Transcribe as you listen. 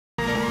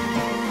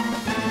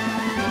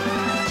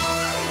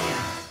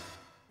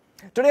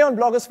Today on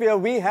Blogosphere,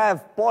 we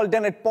have Paul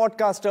Dennett,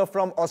 podcaster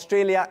from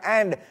Australia,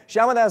 and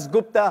Shyamadas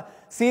Gupta,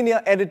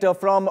 senior editor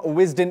from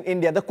Wisden,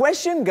 India. The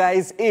question,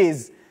 guys,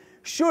 is,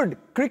 should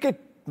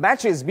cricket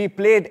matches be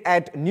played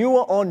at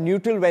newer or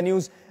neutral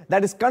venues,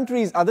 that is,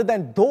 countries other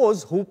than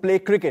those who play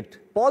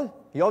cricket? Paul,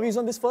 your views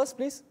on this first,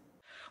 please?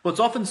 Well, it's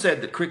often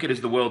said that cricket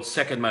is the world's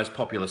second most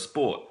popular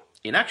sport.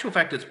 In actual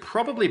fact, it's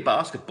probably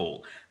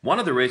basketball. One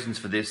of the reasons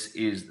for this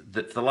is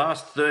that for the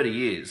last 30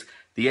 years,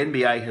 the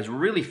NBA has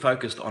really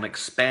focused on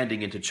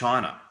expanding into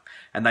China.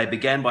 And they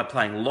began by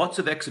playing lots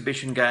of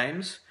exhibition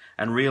games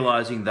and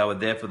realising they were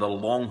there for the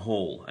long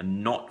haul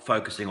and not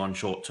focusing on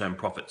short-term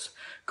profits.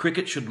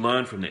 Cricket should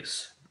learn from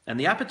this. And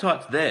the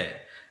appetite's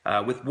there.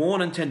 With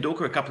Warne and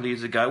Tendulkar a couple of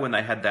years ago when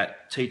they had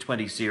that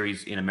T20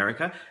 series in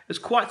America, it was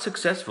quite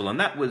successful. And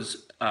that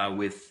was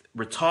with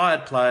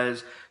retired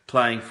players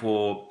playing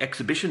for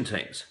exhibition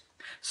teams.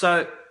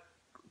 So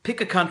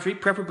pick a country,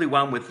 preferably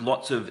one with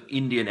lots of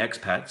Indian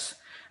expats,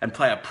 and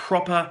play a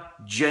proper,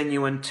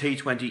 genuine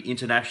T20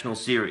 international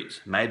series.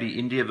 Maybe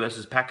India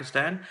versus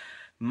Pakistan.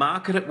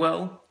 Market it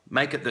well,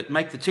 make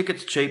the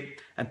tickets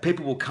cheap, and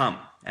people will come.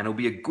 And it'll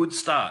be a good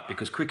start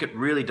because cricket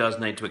really does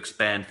need to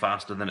expand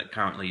faster than it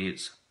currently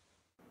is.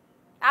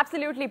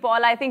 Absolutely,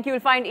 Paul. I think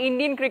you'll find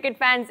Indian cricket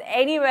fans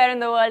anywhere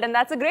in the world, and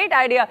that's a great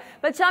idea.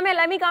 But Shamya,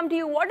 let me come to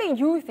you. What do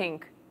you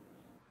think?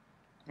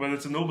 Well,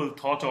 it's a noble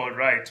thought, all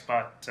right,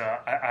 but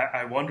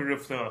I wonder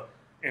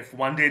if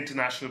one-day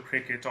international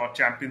cricket or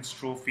Champions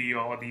Trophy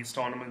or these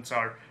tournaments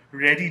are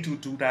ready to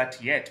do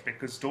that yet,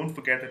 because don't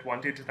forget that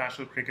one-day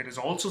international cricket is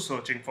also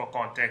searching for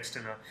context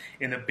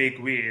in a big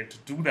way. And to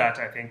do that,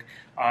 I think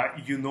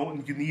you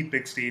need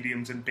big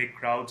stadiums and big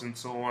crowds and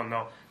so on.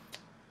 Now,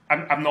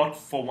 I'm not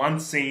for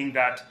once saying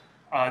that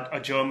a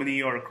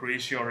Germany or a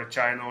Croatia or a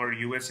China or a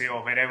USA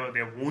or wherever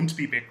there won't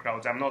be big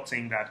crowds. I'm not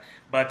saying that,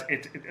 but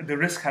the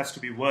risk has to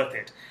be worth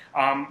it.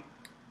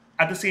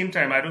 At the same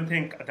time, I don't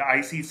think the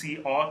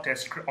ICC or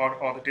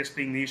the Test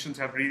playing nations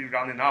have really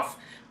done enough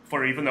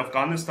for even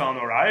Afghanistan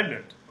or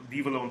Ireland,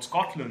 leave alone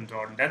Scotland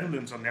or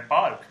Netherlands or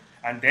Nepal.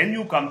 And then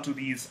you come to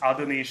these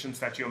other nations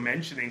that you're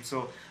mentioning.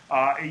 So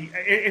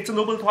it's a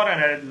noble thought,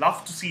 and I'd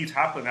love to see it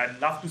happen. I'd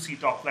love to see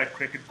top-flight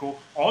cricket go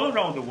all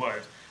around the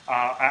world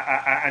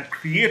and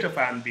create a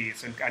fan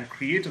base and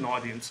create an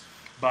audience.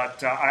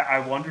 But I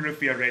wonder if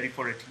we are ready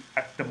for it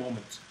at the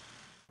moment.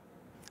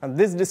 And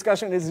this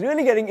discussion is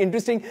really getting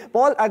interesting.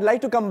 Paul, I'd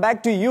like to come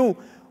back to you.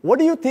 What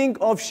do you think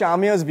of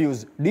Shamya's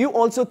views? Do you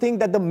also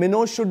think that the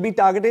minnows should be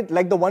targeted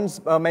like the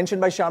ones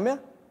mentioned by Shamya?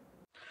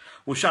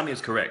 Well, Shamya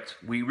is correct.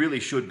 We really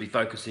should be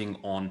focusing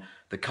on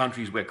the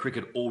countries where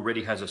cricket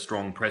already has a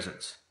strong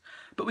presence.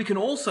 But we can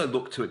also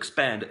look to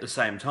expand at the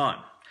same time.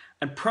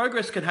 And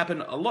progress can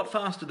happen a lot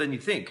faster than you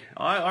think.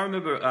 I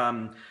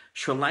remember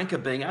Sri Lanka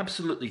being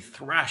absolutely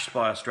thrashed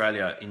by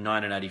Australia in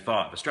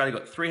 1985. Australia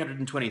got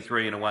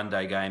 323 in a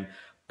one-day game,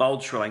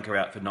 bowled Sri Lanka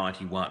out for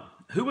 91.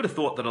 Who would have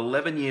thought that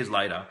 11 years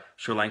later,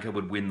 Sri Lanka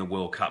would win the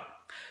World Cup?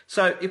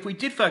 So if we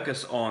did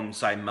focus on,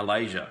 say,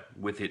 Malaysia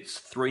with its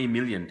 3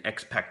 million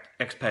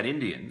expat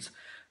Indians,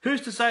 who's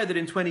to say that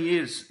in 20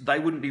 years they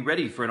wouldn't be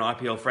ready for an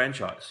IPL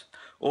franchise?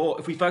 Or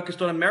if we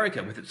focused on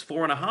America with its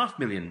 4.5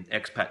 million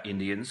expat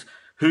Indians,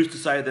 who's to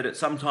say that at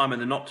some time in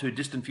the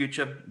not-too-distant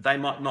future, they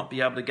might not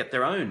be able to get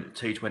their own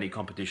T20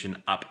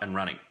 competition up and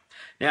running?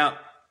 Now,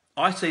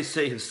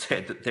 ICC has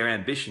said that their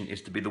ambition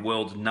is to be the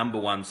world's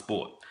 #1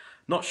 sport.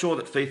 Not sure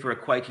that FIFA are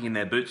quaking in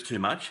their boots too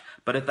much,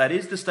 but if that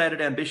is the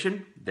stated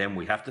ambition, then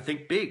we have to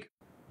think big.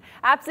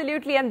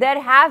 Absolutely, and there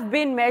have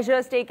been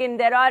measures taken.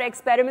 There are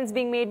experiments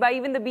being made by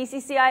even the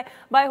BCCI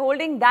by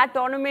holding that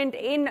tournament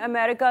in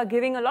America,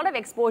 giving a lot of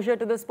exposure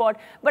to the sport.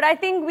 But I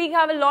think we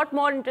have a lot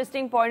more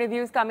interesting point of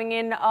views coming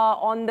in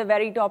on the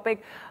very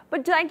topic.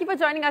 But thank you for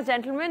joining us,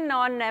 gentlemen,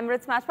 on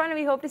Emirates Match Point, and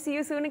we hope to see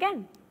you soon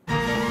again.